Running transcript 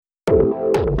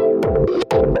Welcome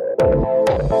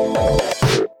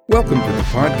to the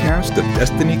podcast of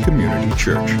Destiny Community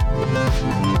Church.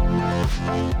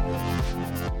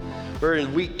 We're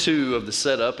in week 2 of the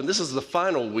setup, and this is the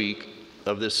final week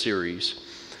of this series.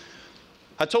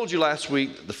 I told you last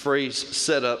week that the phrase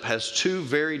setup has 2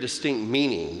 very distinct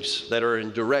meanings that are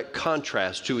in direct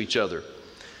contrast to each other.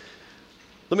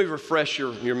 Let me refresh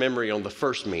your memory on the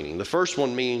first meaning. The first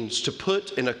one means to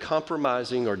put in a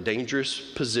compromising or dangerous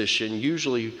position,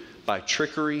 usually by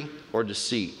trickery or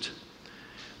deceit.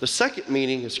 The second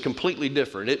meaning is completely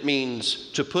different. It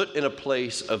means to put in a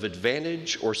place of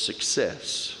advantage or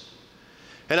success.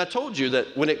 And I told you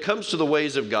that when it comes to the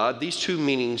ways of God, these 2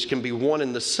 meanings can be one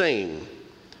and the same.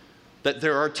 That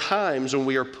there are times when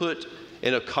we are put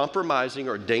in a compromising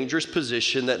or dangerous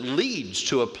position that leads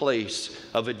to a place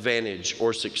of advantage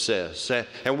or success.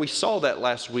 And we saw that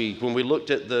last week when we looked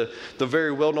at the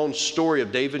very well-known story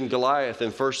of David and Goliath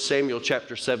in 1 Samuel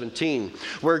chapter 17,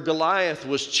 where Goliath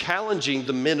was challenging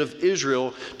the men of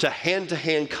Israel to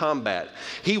hand-to-hand combat.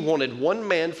 He wanted one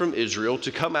man from Israel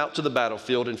to come out to the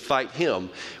battlefield and fight him,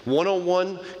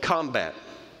 one-on-one combat.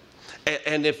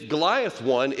 And if Goliath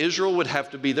won, Israel would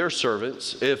have to be their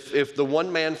servants. If the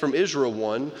one man from Israel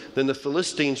won, then the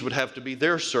Philistines would have to be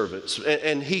their servants.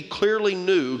 And he clearly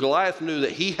knew, Goliath knew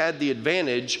that he had the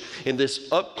advantage in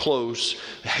this up-close,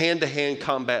 hand-to-hand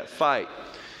combat fight.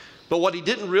 But what he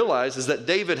didn't realize is that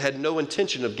David had no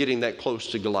intention of getting that close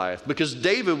to Goliath, because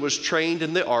David was trained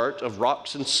in the art of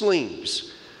rocks and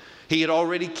slings. He had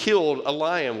already killed a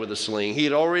lion with a sling. He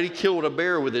had already killed a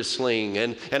bear with his sling.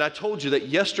 And I told you that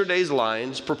yesterday's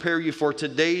lions prepare you for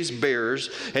today's bears,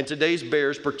 and today's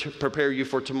bears prepare you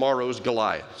for tomorrow's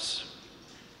Goliaths.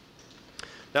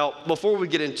 Now, before we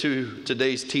get into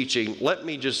today's teaching, let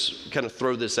me just kind of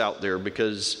throw this out there,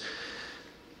 because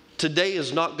today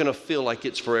is not going to feel like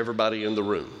it's for everybody in the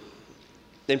room.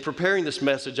 In preparing this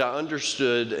message, I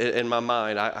understood in my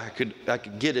mind, I could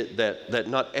get it that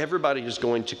not everybody is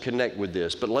going to connect with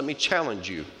this. But let me challenge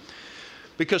you,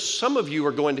 because some of you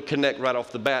are going to connect right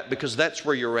off the bat, because that's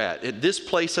where you're at. At this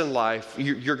place in life,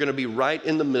 you're going to be right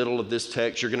in the middle of this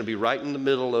text. You're going to be right in the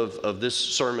middle of this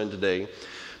sermon today.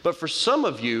 But for some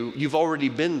of you, you've already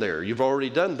been there. You've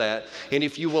already done that. And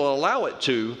if you will allow it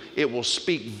to, it will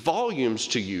speak volumes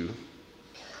to you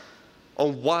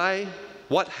on why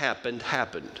what happened.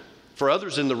 For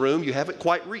others in the room, you haven't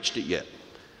quite reached it yet.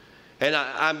 And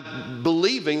I'm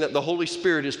believing that the Holy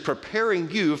Spirit is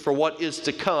preparing you for what is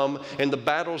to come and the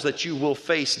battles that you will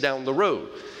face down the road.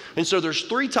 And so there's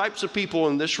 3 types of people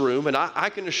in this room, and I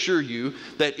can assure you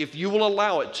that if you will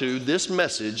allow it to, this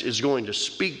message is going to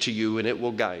speak to you and it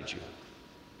will guide you.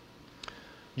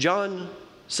 John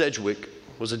Sedgwick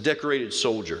was a decorated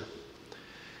soldier.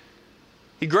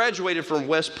 He graduated from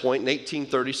West Point in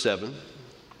 1837.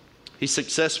 He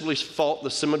successfully fought the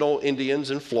Seminole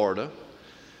Indians in Florida.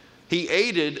 He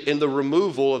aided in the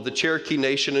removal of the Cherokee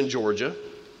Nation in Georgia.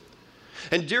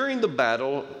 And during the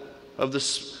battle of the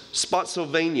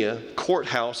Spotsylvania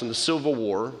courthouse in the Civil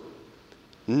War,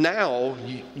 now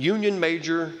Union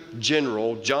Major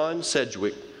General John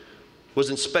Sedgwick was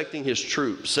inspecting his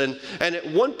troops. And at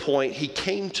one point, he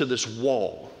came to this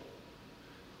wall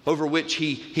over which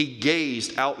he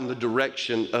gazed out in the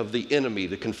direction of the enemy,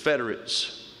 the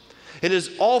Confederates. And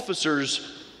his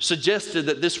officers suggested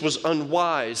that this was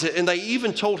unwise. And they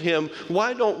even told him,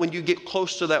 when you get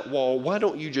close to that wall, why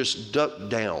don't you just duck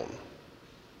down?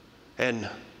 And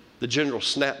the general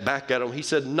snapped back at him. He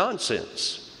said,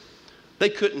 nonsense. They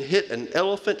couldn't hit an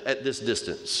elephant at this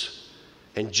distance.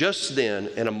 And just then,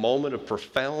 in a moment of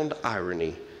profound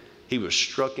irony, he was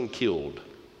struck and killed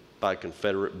by a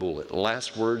Confederate bullet. The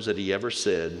last words that he ever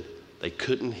said, they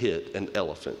couldn't hit an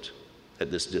elephant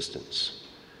at this distance.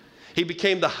 He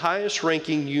became the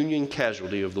highest-ranking Union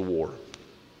casualty of the war.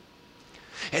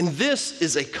 And this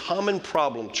is a common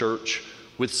problem, church,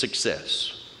 with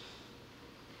success.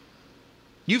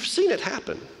 You've seen it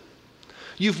happen.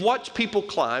 You've watched people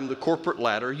climb the corporate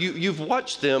ladder. You've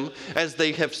watched them as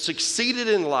they have succeeded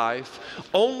in life,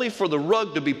 only for the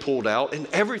rug to be pulled out and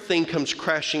everything comes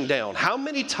crashing down. How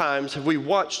many times have we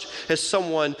watched as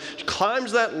someone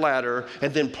climbs that ladder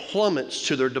and then plummets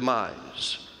to their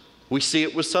demise? We see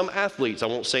it with some athletes. I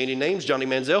won't say any names, Johnny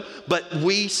Manziel, but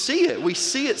we see it. We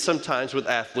see it sometimes with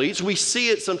athletes. We see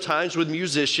it sometimes with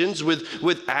musicians,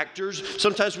 with actors.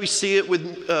 Sometimes we see it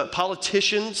with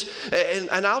politicians.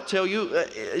 And I'll tell you,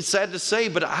 it's sad to say,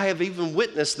 but I have even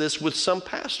witnessed this with some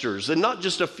pastors. And not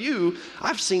just a few.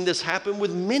 I've seen this happen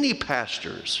with many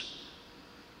pastors.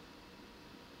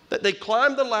 That they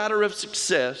climb the ladder of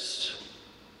success,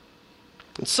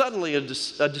 and suddenly a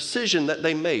decision that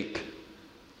they make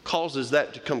causes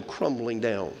that to come crumbling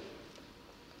down.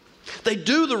 They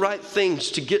do the right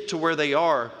things to get to where they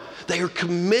are. They are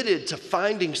committed to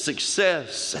finding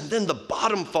success, and then the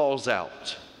bottom falls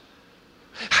out.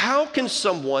 How can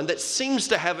someone that seems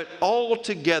to have it all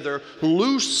together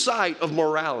lose sight of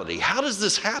morality? How does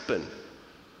this happen?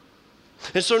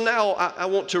 And so now I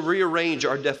want to rearrange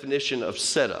our definition of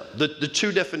setup. The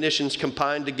two definitions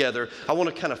combined together, I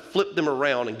want to kind of flip them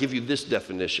around and give you this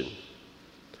definition.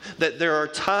 That there are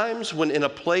times when in a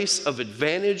place of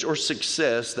advantage or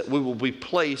success that we will be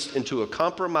placed into a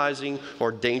compromising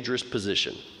or dangerous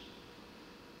position.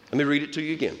 Let me read it to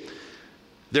you again.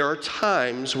 There are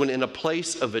times when in a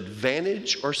place of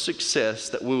advantage or success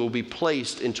that we will be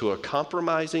placed into a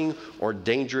compromising or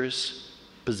dangerous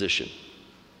position.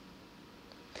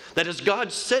 That as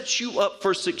God sets you up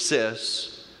for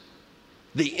success,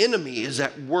 the enemy is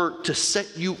at work to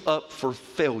set you up for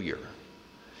failure.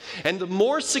 And the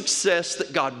more success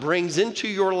that God brings into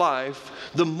your life,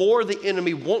 the more the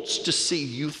enemy wants to see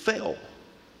you fail.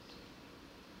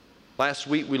 Last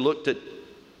week we looked at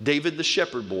David the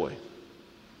shepherd boy.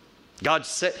 God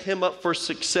set him up for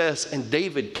success, and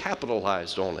David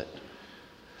capitalized on it.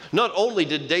 Not only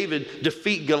did David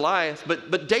defeat Goliath,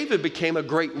 but David became a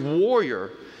great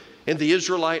warrior in the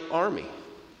Israelite army.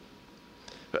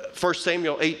 1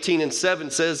 Samuel 18:7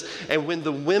 says, "And when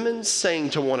the women sang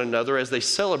to one another as they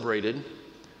celebrated,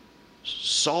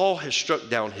 Saul has struck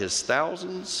down his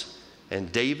thousands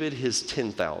and David his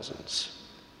 10,000s.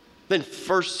 Then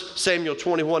 1 Samuel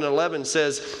 21:11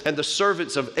 says, "And the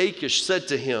servants of Achish said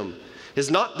to him, 'Is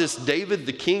not this David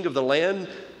the king of the land?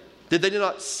 Did they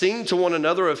not sing to one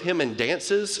another of him in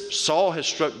dances? Saul has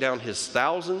struck down his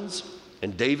thousands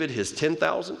and David his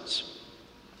 10,000s.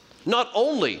 Not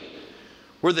only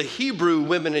were the Hebrew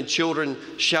women and children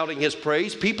shouting his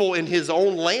praise, people in his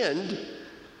own land,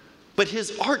 but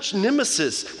his arch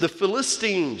nemesis, the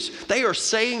Philistines, they are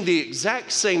saying the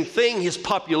exact same thing. His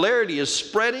popularity is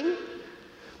spreading.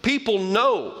 People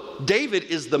know David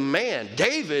is the man.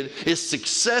 David is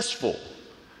successful.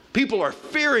 People are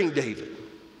fearing David.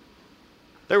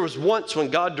 There was once when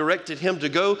God directed him to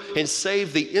go and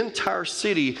save the entire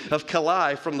city of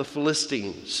Keilah from the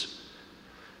Philistines.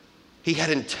 He had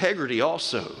integrity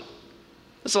also.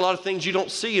 That's a lot of things you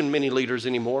don't see in many leaders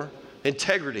anymore.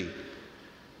 Integrity.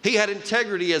 He had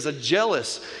integrity as a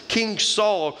jealous King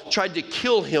Saul tried to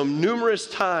kill him numerous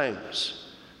times.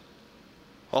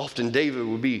 Often David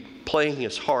would be playing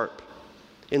his harp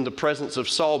in the presence of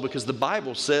Saul because the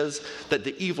Bible says that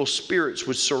the evil spirits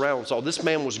would surround Saul. This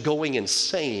man was going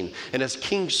insane. And as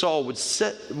King Saul would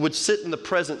sit in the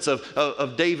presence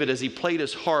of David as he played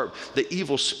his harp, the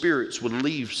evil spirits would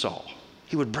leave Saul.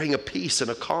 He would bring a peace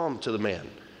and a calm to the man.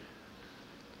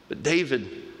 But David,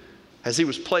 as he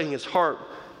was playing his harp,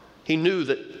 he knew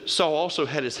that Saul also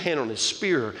had his hand on his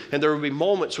spear, and there would be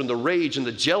moments when the rage and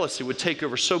the jealousy would take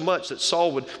over so much that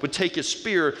Saul would take his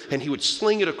spear and he would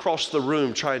sling it across the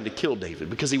room trying to kill David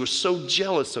because he was so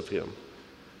jealous of him.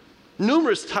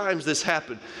 Numerous times this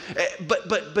happened,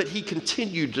 but he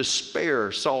continued to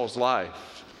spare Saul's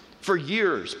life for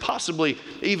years, possibly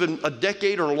even a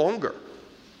decade or longer.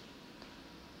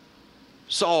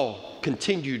 Saul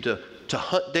continued to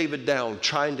hunt David down,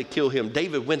 trying to kill him.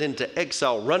 David went into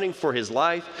exile, running for his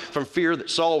life from fear that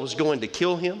Saul was going to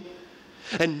kill him.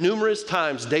 And numerous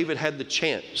times David had the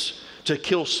chance to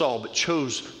kill Saul, but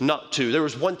chose not to. There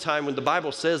was one time when the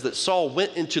Bible says that Saul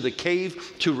went into the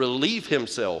cave to relieve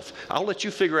himself. I'll let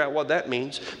you figure out what that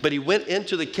means. But he went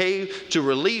into the cave to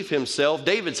relieve himself.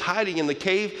 David's hiding in the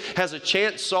cave, has a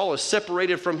chance. Saul is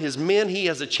separated from his men. He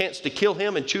has a chance to kill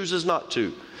him and chooses not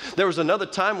to. There was another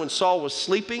time when Saul was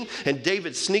sleeping and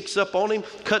David sneaks up on him,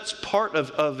 cuts part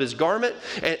of his garment,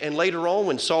 and later on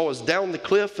when Saul was down the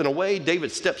cliff and away,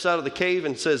 David steps out of the cave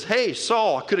and says, "Hey,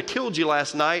 Saul, I could have killed you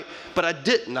last night, but I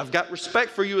didn't. I've got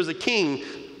respect for you as a king.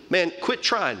 Man, quit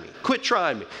trying me. Quit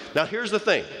trying me." Now here's the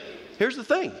thing.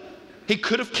 He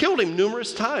could have killed him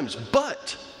numerous times,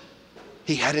 but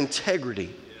he had integrity.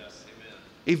 Yes, amen.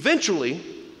 Eventually,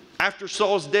 after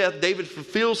Saul's death, David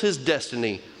fulfills his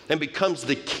destiny and becomes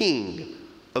the king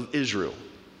of Israel.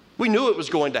 We knew it was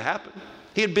going to happen.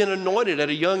 He had been anointed at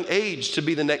a young age to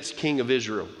be the next king of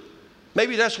Israel.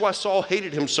 Maybe that's why Saul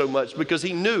hated him so much, because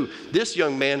he knew this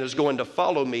young man is going to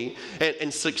follow me,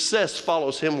 and success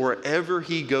follows him wherever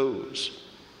he goes.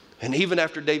 And even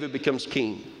after David becomes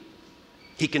king,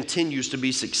 he continues to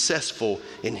be successful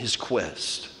in his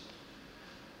quest.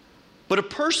 But a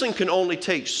person can only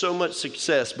take so much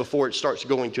success before it starts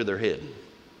going to their head.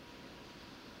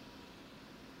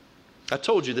 I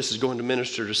told you this is going to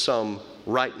minister to some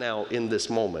right now in this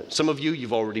moment. Some of you,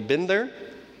 you've already been there.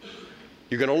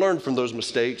 You're going to learn from those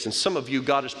mistakes. And some of you,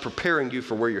 God is preparing you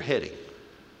for where you're heading.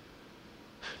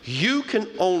 You can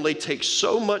only take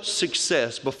so much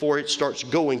success before it starts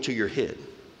going to your head.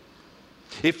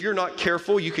 If you're not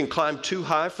careful, you can climb too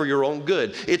high for your own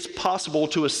good. It's possible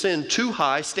to ascend too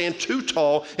high, stand too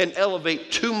tall, and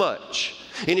elevate too much.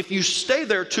 And if you stay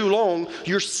there too long,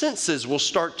 your senses will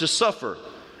start to suffer.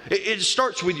 It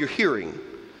starts with your hearing,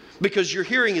 because your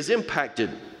hearing is impacted.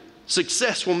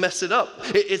 Success will mess it up.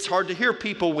 It's hard to hear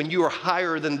people when you are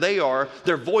higher than they are.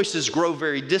 Their voices grow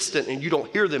very distant and you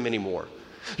don't hear them anymore.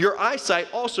 Your eyesight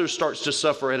also starts to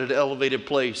suffer at an elevated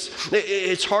place.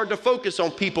 It's hard to focus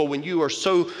on people when you are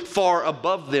so far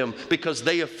above them because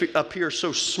they appear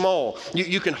so small.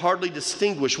 You can hardly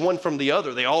distinguish one from the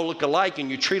other. They all look alike and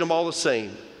you treat them all the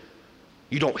same.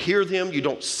 You don't hear them, you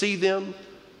don't see them,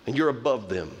 and you're above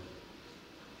them.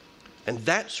 And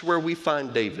that's where we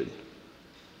find David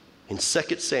in 2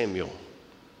 Samuel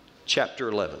chapter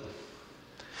 11.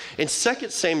 In 2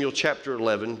 Samuel chapter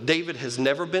 11, David has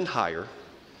never been higher.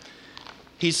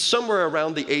 He's somewhere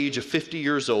around the age of 50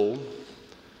 years old.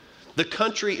 The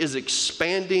country is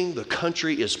expanding. The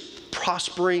country is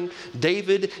prospering.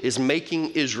 David is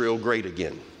making Israel great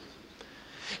again.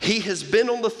 He has been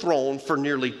on the throne for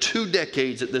nearly 2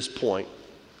 decades at this point.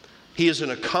 He is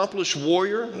an accomplished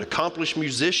warrior, an accomplished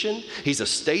musician. He's a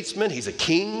statesman. He's a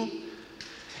king.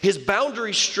 His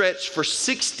boundaries stretch for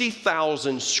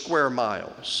 60,000 square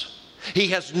miles. He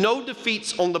has no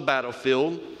defeats on the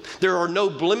battlefield. There are no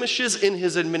blemishes in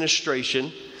his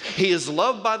administration. He is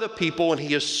loved by the people and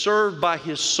he is served by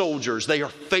his soldiers. They are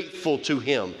faithful to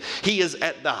him. He is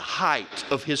at the height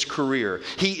of his career.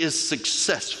 He is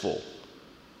successful.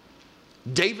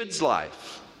 David's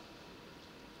life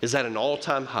is at an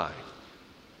all-time high.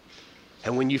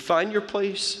 And when you find your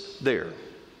place there,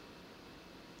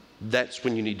 that's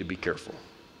when you need to be careful.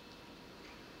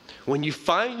 When you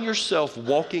find yourself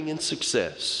walking in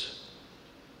success,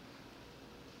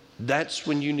 that's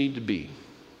when you need to be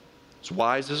as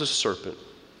wise as a serpent,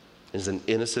 as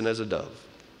innocent as a dove.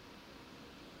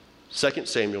 2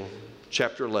 Samuel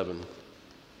chapter 11,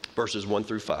 verses 1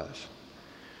 through 5.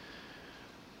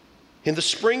 In the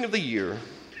spring of the year,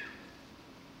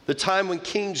 the time when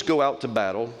kings go out to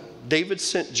battle, David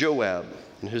sent Joab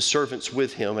and his servants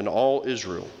with him and all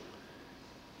Israel.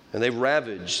 And they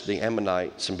ravaged the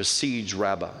Ammonites and besieged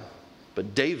Rabbah.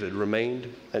 But David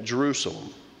remained at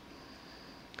Jerusalem.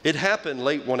 It happened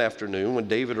late one afternoon when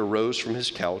David arose from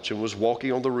his couch and was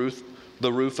walking on the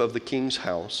roof of the king's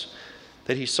house,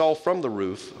 that he saw from the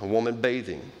roof a woman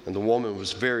bathing, and the woman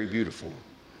was very beautiful.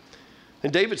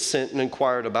 And David sent and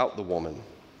inquired about the woman.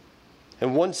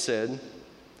 And one said,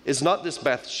 "Is not this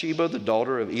Bathsheba, the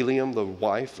daughter of Eliam, the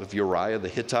wife of Uriah the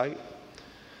Hittite?"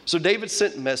 So David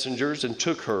sent messengers and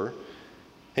took her,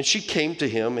 and she came to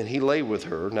him, and he lay with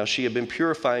her. Now she had been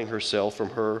purifying herself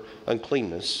from her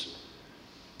uncleanness.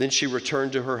 Then she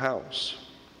returned to her house.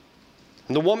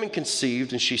 And the woman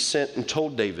conceived, and she sent and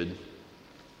told David,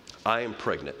 "I am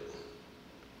pregnant."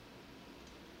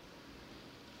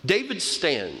 David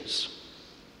stands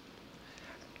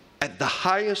at the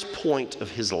highest point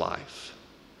of his life,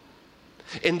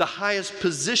 in the highest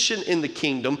position in the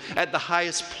kingdom, at the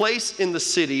highest place in the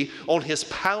city, on his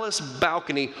palace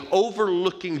balcony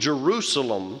overlooking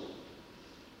Jerusalem.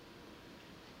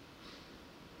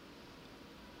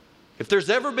 If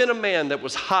there's ever been a man that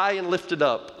was high and lifted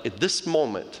up, at this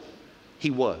moment,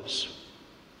 he was.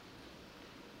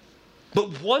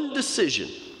 But one decision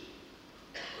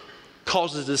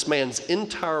causes this man's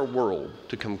entire world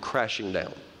to come crashing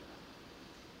down.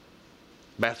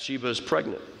 Bathsheba is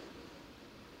pregnant.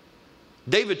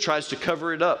 David tries to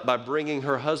cover it up by bringing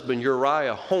her husband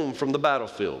Uriah home from the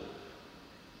battlefield,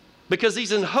 because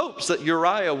he's in hopes that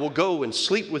Uriah will go and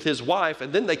sleep with his wife,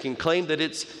 and then they can claim that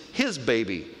it's his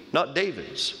baby, not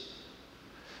David's.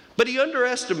 But he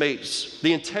underestimates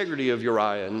the integrity of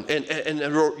Uriah, and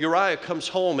Uriah comes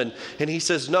home and he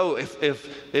says, "No,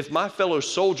 if my fellow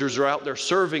soldiers are out there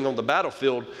serving on the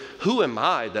battlefield, who am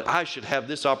I that I should have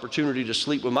this opportunity to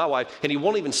sleep with my wife?" And he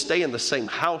won't even stay in the same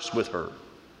house with her.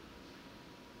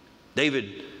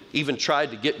 David even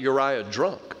tried to get Uriah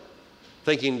drunk,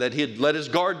 thinking that he'd let his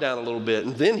guard down a little bit,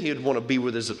 and then he'd want to be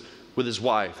with his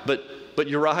wife. But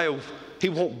Uriah, he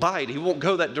won't bite. He won't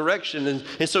go that direction.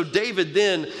 And so David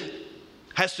then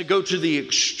has to go to the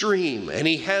extreme, and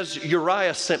he has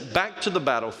Uriah sent back to the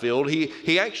battlefield.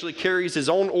 He actually carries his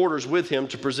own orders with him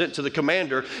to present to the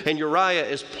commander, and Uriah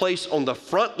is placed on the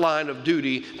front line of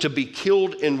duty to be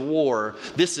killed in war.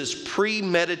 This is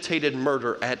premeditated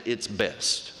murder at its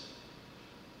best.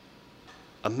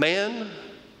 A man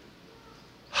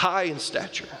high in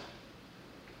stature,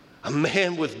 a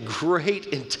man with great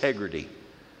integrity,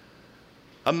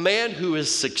 a man who is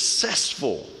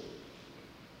successful,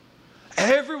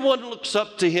 Everyone looks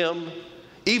up to him.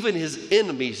 Even his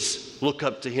enemies look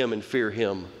up to him and fear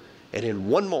him. And in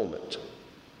one moment,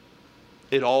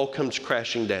 it all comes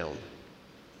crashing down.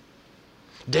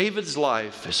 David's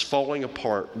life is falling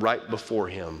apart right before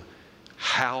him.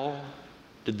 How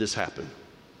did this happen?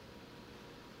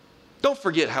 Don't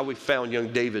forget how we found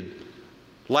young David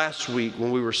last week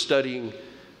when we were studying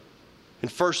in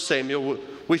 1 Samuel.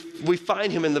 We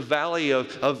find him in the valley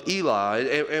of Eli,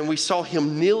 and we saw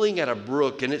him kneeling at a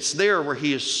brook, and it's there where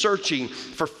he is searching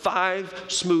for 5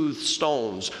 smooth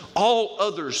stones. All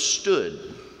others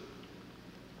stood.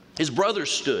 His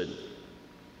brothers stood.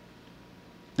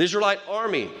 The Israelite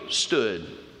army stood.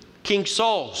 King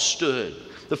Saul stood.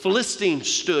 The Philistines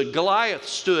stood. Goliath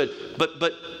stood.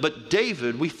 But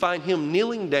David, we find him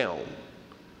kneeling down,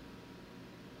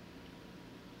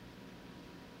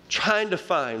 trying to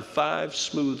find 5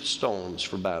 smooth stones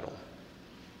for battle.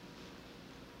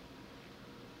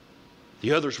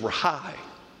 The others were high,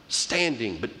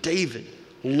 standing, but David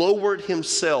lowered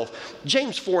himself.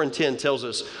 James 4:10 tells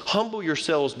us, humble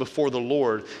yourselves before the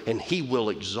Lord, and he will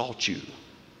exalt you.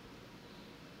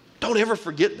 Don't ever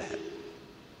forget that.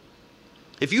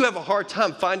 If you have a hard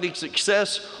time finding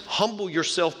success, humble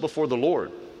yourself before the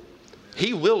Lord.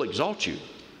 He will exalt you.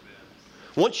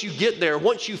 Once you get there,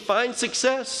 once you find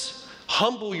success,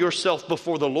 humble yourself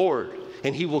before the Lord,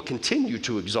 and he will continue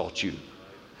to exalt you.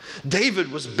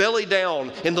 David was belly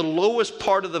down in the lowest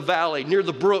part of the valley near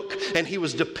the brook, and he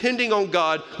was depending on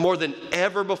God more than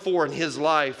ever before in his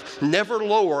life. Never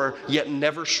lower, yet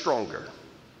never stronger.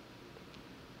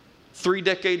 3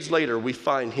 decades later, we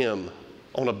find him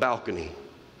on a balcony.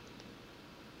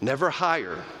 Never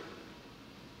higher,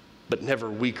 but never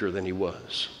weaker than he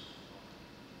was.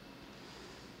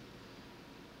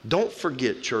 Don't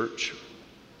forget, church,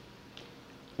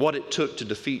 what it took to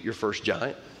defeat your first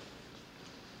giant.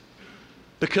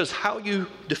 Because how you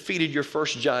defeated your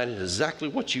first giant is exactly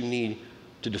what you need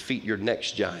to defeat your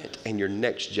next giant and your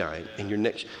next giant and your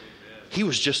next. He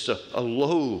was just a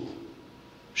low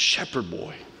shepherd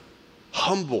boy,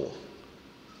 humble.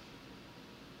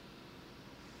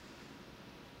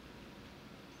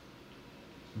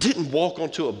 Didn't walk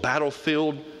onto a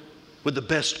battlefield with the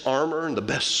best armor and the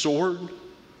best sword.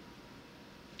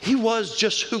 He was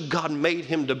just who God made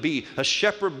him to be, a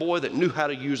shepherd boy that knew how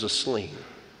to use a sling.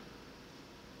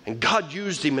 And God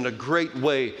used him in a great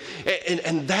way.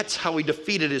 And that's how he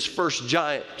defeated his first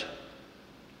giant.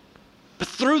 But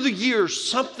through the years,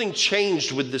 something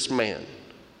changed with this man.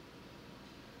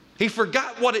 He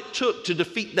forgot what it took to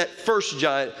defeat that first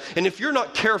giant. And if you're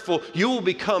not careful, you will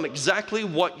become exactly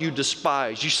what you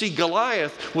despise. You see,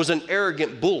 Goliath was an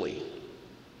arrogant bully.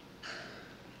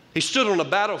 He stood on a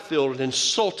battlefield and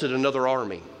insulted another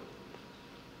army.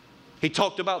 He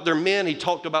talked about their men. He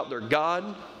talked about their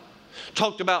God.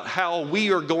 Talked about how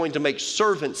we are going to make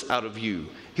servants out of you.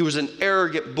 He was an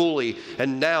arrogant bully.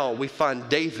 And now we find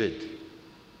David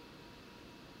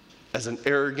as an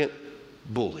arrogant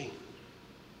bully.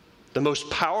 The most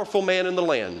powerful man in the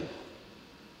land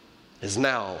is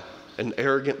now an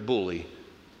arrogant bully,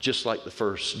 just like the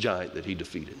first giant that he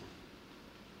defeated.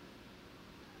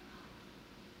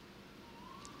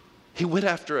 He went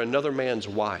after another man's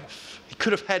wife. He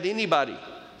could have had anybody.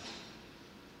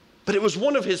 But it was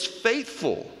one of his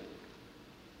faithful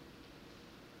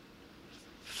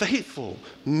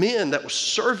men that was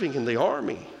serving in the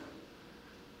army.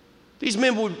 These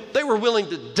men, they were willing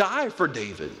to die for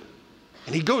David.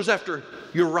 And he goes after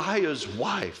Uriah's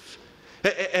wife.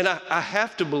 And I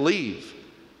have to believe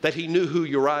that he knew who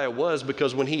Uriah was,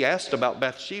 because when he asked about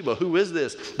Bathsheba, who is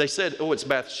this? They said, oh, it's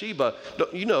Bathsheba.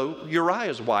 You know,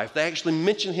 Uriah's wife. They actually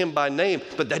mentioned him by name,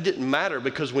 but that didn't matter,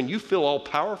 because when you feel all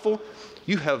powerful,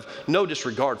 you have no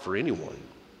disregard for anyone.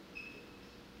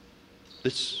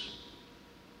 This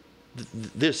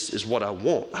is what I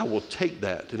want. I will take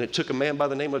that. And it took a man by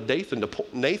the name of Nathan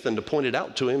to point it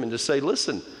out to him and to say,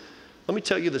 listen, let me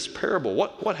tell you this parable.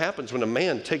 What happens when a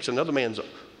man takes another man's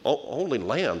only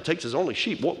lamb, takes his only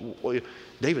sheep?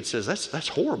 David says, that's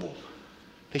horrible.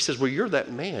 He says, well, you're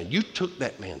that man. You took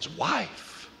that man's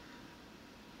wife.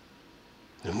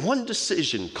 And one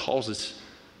decision causes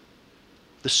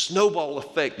the snowball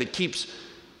effect that keeps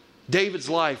David's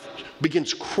life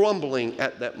begins crumbling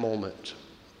at that moment.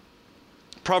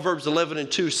 Proverbs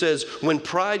 11:2 says, when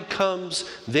pride comes,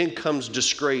 then comes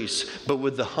disgrace, but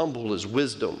with the humble is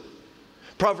wisdom.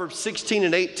 Proverbs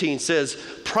 16:18 says,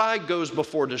 pride goes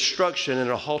before destruction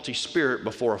and a haughty spirit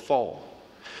before a fall.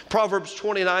 Proverbs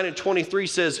 29:23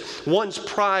 says, one's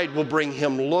pride will bring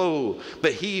him low,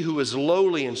 but he who is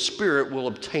lowly in spirit will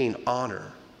obtain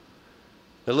honor.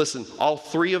 Now listen, all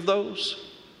 3 of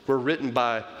those were written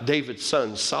by David's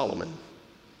son Solomon.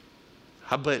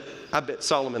 I bet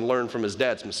Solomon learned from his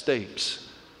dad's mistakes.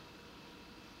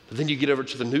 But then you get over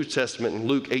to the New Testament in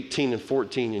Luke 18 and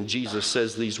 14, and Jesus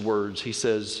says these words. He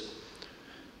says,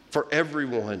 "For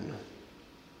everyone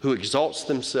who exalts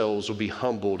themselves will be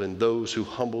humbled, and those who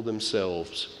humble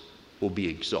themselves will be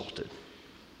exalted."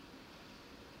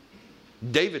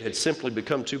 David had simply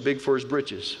become too big for his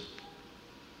britches.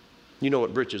 You know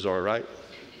what britches are, right?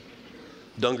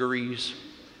 Dungarees,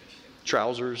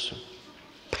 trousers,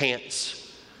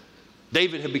 pants.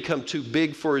 David had become too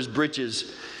big for his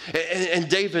britches. And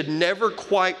David never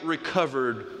quite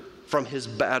recovered from his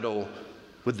battle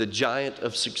with the giant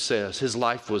of success. His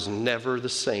life was never the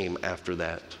same after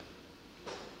that.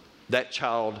 That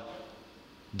child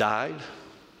died.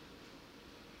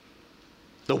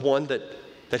 The one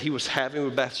that he was having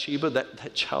with Bathsheba,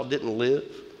 that child didn't live.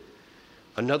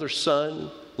 Another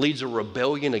son leads a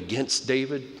rebellion against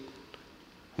David,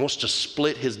 wants to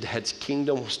split his dad's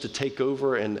kingdom, wants to take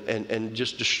over and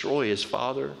just destroy his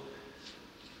father.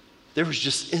 There was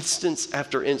just instance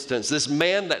after instance. This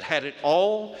man that had it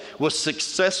all was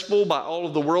successful by all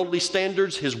of the worldly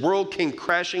standards. His world came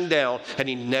crashing down, and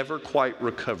he never quite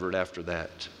recovered after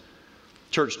that.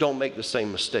 Church, don't make the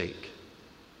same mistake.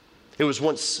 It was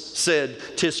once said,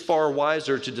 "'Tis far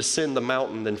wiser to descend the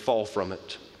mountain than fall from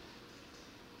it."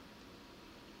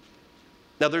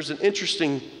 Now, there's an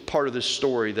interesting part of this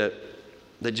story that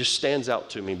just stands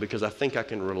out to me because I think I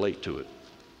can relate to it.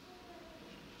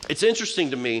 It's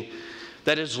interesting to me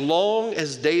that as long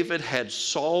as David had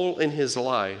Saul in his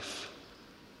life,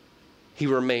 he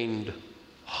remained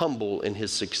humble in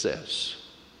his success.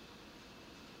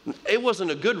 It wasn't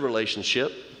a good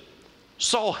relationship.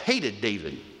 Saul hated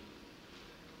David.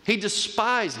 He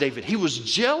despised David. He was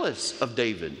jealous of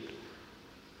David.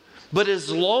 But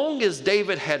as long as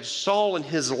David had Saul in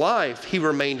his life, he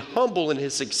remained humble in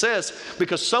his success,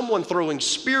 because someone throwing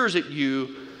spears at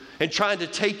you and trying to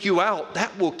take you out,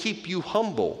 that will keep you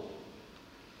humble.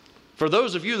 For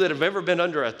those of you that have ever been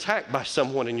under attack by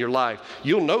someone in your life,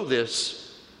 you'll know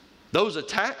this. Those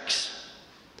attacks,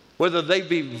 whether they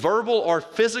be verbal or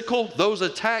physical, those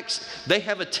attacks, they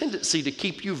have a tendency to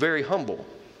keep you very humble.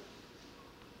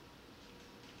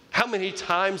 How many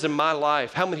times in my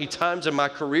life, how many times in my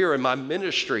career, in my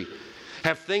ministry,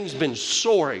 have things been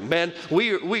soaring? Man,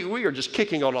 we are just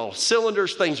kicking on all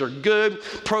cylinders. Things are good.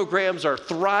 Programs are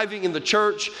thriving in the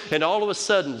church. And all of a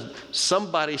sudden,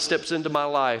 somebody steps into my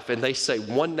life and they say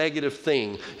one negative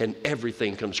thing and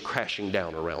everything comes crashing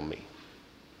down around me.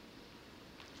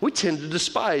 We tend to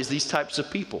despise these types of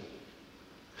people.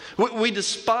 We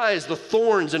despise the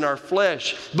thorns in our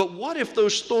flesh. But what if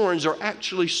those thorns are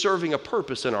actually serving a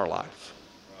purpose in our life?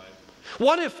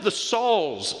 What if the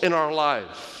Sauls in our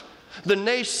life, the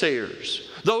naysayers,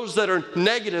 those that are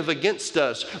negative against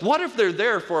us, what if they're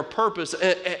there for a purpose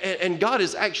and God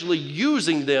is actually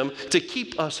using them to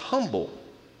keep us humble?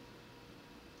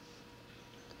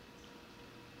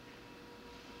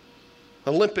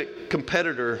 Olympic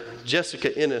competitor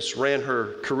Jessica Ennis ran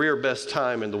her career best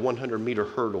time in the 100-meter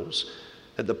hurdles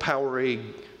at the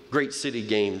Powerade Great City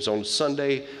Games on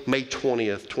Sunday, May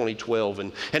 20th, 2012.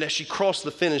 And as she crossed the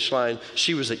finish line,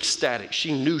 she was ecstatic.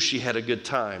 She knew she had a good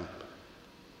time.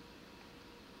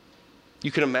 You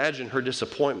can imagine her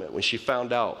disappointment when she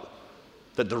found out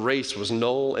that the race was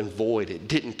null and void. It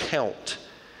didn't count.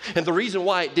 And the reason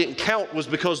why it didn't count was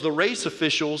because the race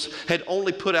officials had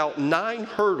only put out 9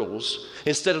 hurdles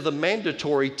instead of the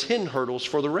mandatory 10 hurdles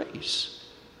for the race.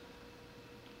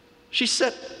 She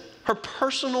set her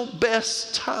personal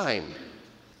best time,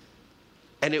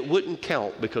 and it wouldn't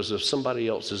count because of somebody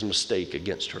else's mistake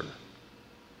against her.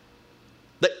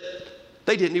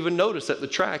 They didn't even notice at the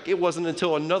track. It wasn't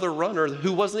until another runner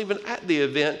who wasn't even at the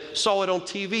event saw it on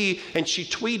TV, and she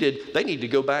tweeted, they need to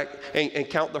go back and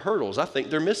count the hurdles. I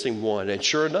think they're missing one. And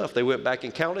sure enough, they went back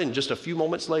and counted, and just a few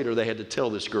moments later, they had to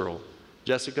tell this girl,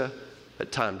 Jessica,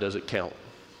 that time doesn't count.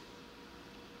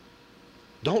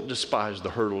 Don't despise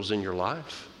the hurdles in your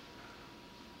life.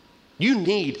 You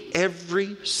need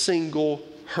every single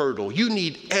hurdle. You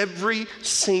need every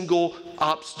single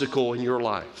obstacle in your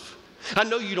life. I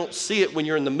know you don't see it when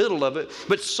you're in the middle of it,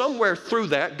 but somewhere through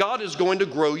that, God is going to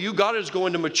grow you, God is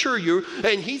going to mature you,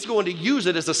 and He's going to use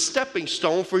it as a stepping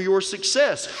stone for your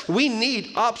success. We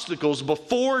need obstacles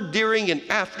before, during, and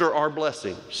after our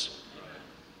blessings.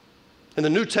 In the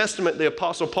New Testament, the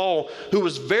Apostle Paul, who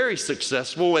was very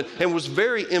successful and was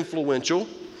very influential,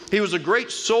 he was a great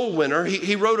soul winner.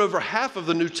 He wrote over half of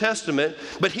the New Testament,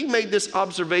 but he made this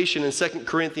observation in 2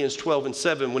 Corinthians 12 and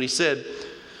 7 when he said,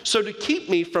 So to keep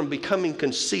me from becoming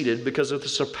conceited because of the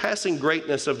surpassing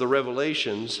greatness of the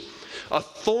revelations, a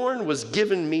thorn was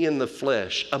given me in the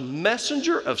flesh, a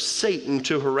messenger of Satan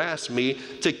to harass me,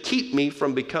 to keep me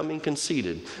from becoming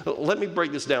conceited. Let me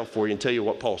break this down for you and tell you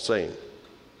what Paul's saying.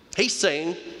 He's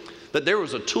saying that there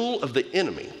was a tool of the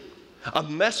enemy, a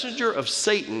messenger of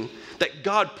Satan that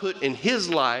God put in his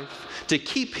life to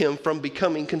keep him from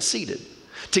becoming conceited,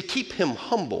 to keep him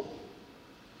humble.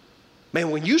 Man,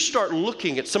 when you start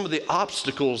looking at some of the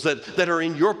obstacles that are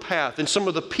in your path and some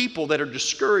of the people that are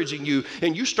discouraging you,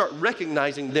 and you start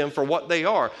recognizing them for what they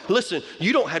are, listen,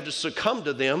 you don't have to succumb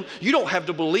to them. You don't have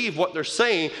to believe what they're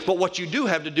saying, but what you do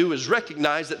have to do is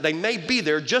recognize that they may be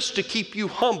there just to keep you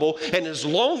humble. And as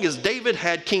long as David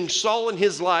had King Saul in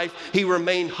his life, he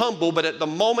remained humble. But at the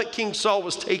moment King Saul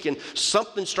was taken,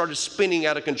 something started spinning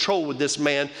out of control with this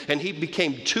man, and he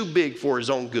became too big for his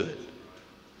own good.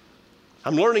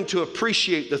 I'm learning to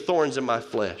appreciate the thorns in my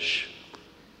flesh.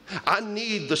 I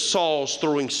need the Sauls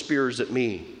throwing spears at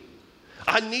me.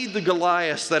 I need the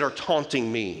Goliaths that are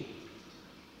taunting me.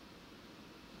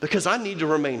 Because I need to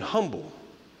remain humble.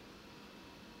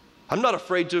 I'm not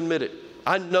afraid to admit it.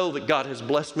 I know that God has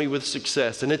blessed me with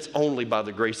success, and it's only by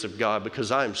the grace of God, because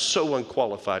I am so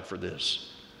unqualified for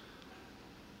this.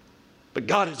 But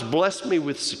God has blessed me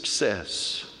with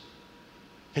success.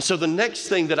 And so the next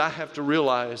thing that I have to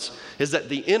realize is that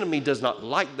the enemy does not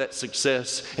like that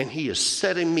success, and he is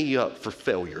setting me up for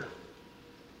failure.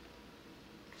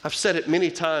 I've said it many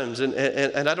times, and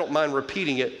I don't mind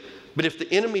repeating it, but if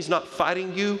the enemy's not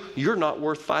fighting you, you're not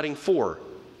worth fighting for.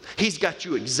 He's got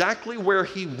you exactly where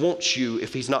he wants you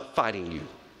if he's not fighting you.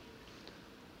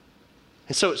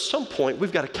 And so at some point,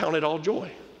 we've got to count it all joy.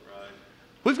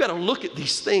 We've got to look at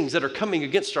these things that are coming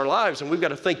against our lives, and we've got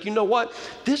to think, you know what?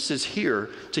 This is here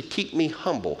to keep me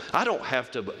humble. I don't have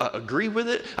to agree with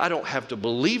it. I don't have to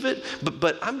believe it,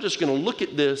 but I'm just going to look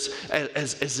at this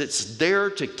as it's there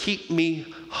to keep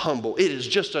me humble. It is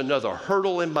just another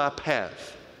hurdle in my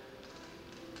path.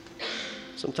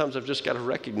 Sometimes I've just got to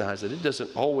recognize that it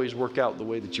doesn't always work out the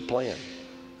way that you plan.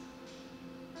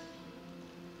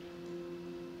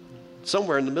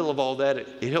 Somewhere in the middle of all that,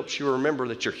 it helps you remember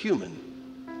that you're human.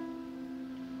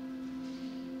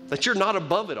 That you're not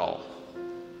above it all.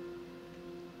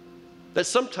 That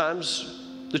sometimes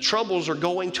the troubles are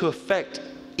going to affect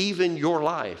even your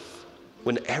life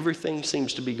when everything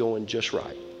seems to be going just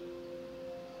right.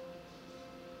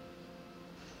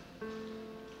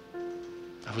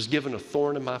 I was given a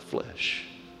thorn in my flesh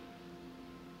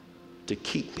to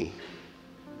keep me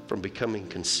from becoming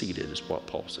conceited, is what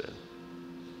Paul said.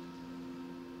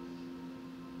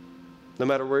 No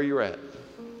matter where you're at.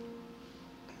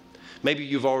 Maybe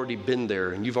you've already been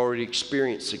there and you've already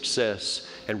experienced success,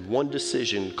 and one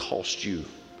decision cost you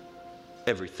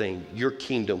everything. Your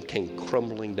kingdom came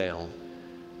crumbling down.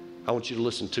 I want you to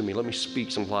listen to me. Let me speak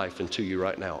some life into you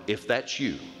right now. If that's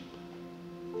you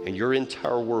and your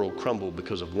entire world crumbled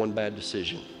because of one bad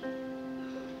decision,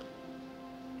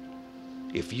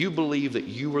 if you believe that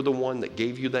you were the one that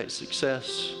gave you that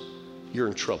success, you're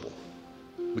in trouble,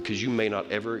 because you may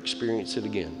not ever experience it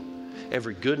again.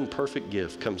 Every good and perfect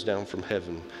gift comes down from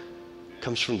heaven,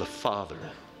 comes from the Father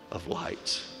of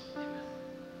lights.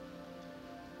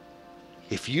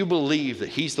 If you believe that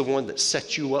he's the one that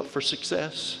set you up for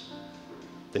success,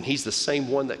 then he's the same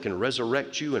one that can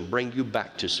resurrect you and bring you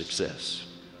back to success.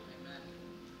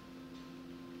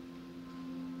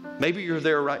 Maybe you're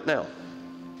there right now.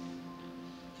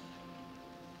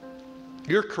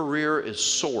 Your career is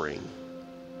soaring.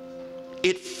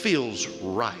 It feels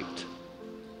right.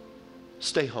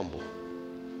 Stay humble.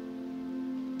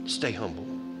 Stay humble.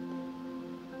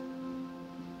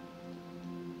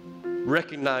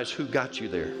 Recognize who got you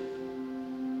there.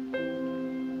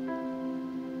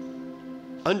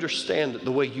 Understand that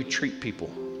the way you treat people,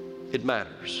 it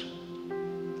matters.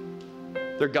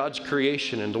 They're God's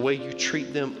creation, and the way you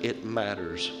treat them, it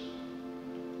matters.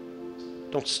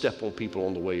 Don't step on people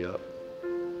on the way up.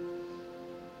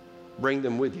 Bring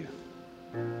them with you.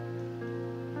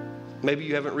 Maybe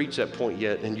you haven't reached that point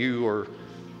yet, and you're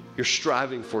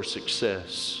striving for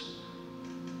success.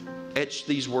 Etch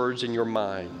these words in your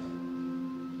mind.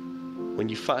 When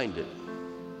you find it,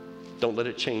 don't let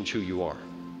it change who you are.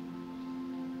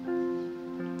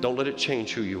 Don't let it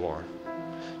change who you are.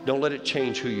 Don't let it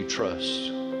change who you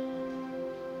trust.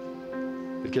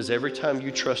 Because every time you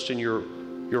trust in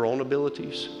your own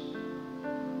abilities,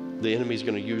 the enemy's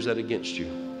going to use that against you.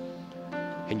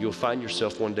 And you'll find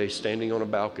yourself one day standing on a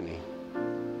balcony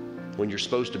when you're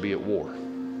supposed to be at war.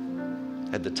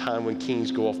 At the time when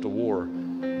kings go off to war,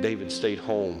 David stayed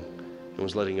home and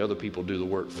was letting other people do the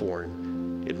work for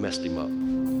him. It messed him up.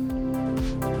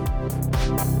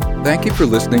 Thank you for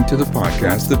listening to the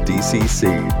podcast of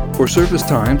DCC. For service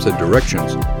times and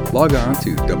directions, log on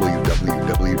to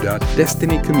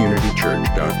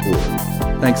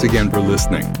www.destinycommunitychurch.org. Thanks again for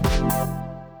listening.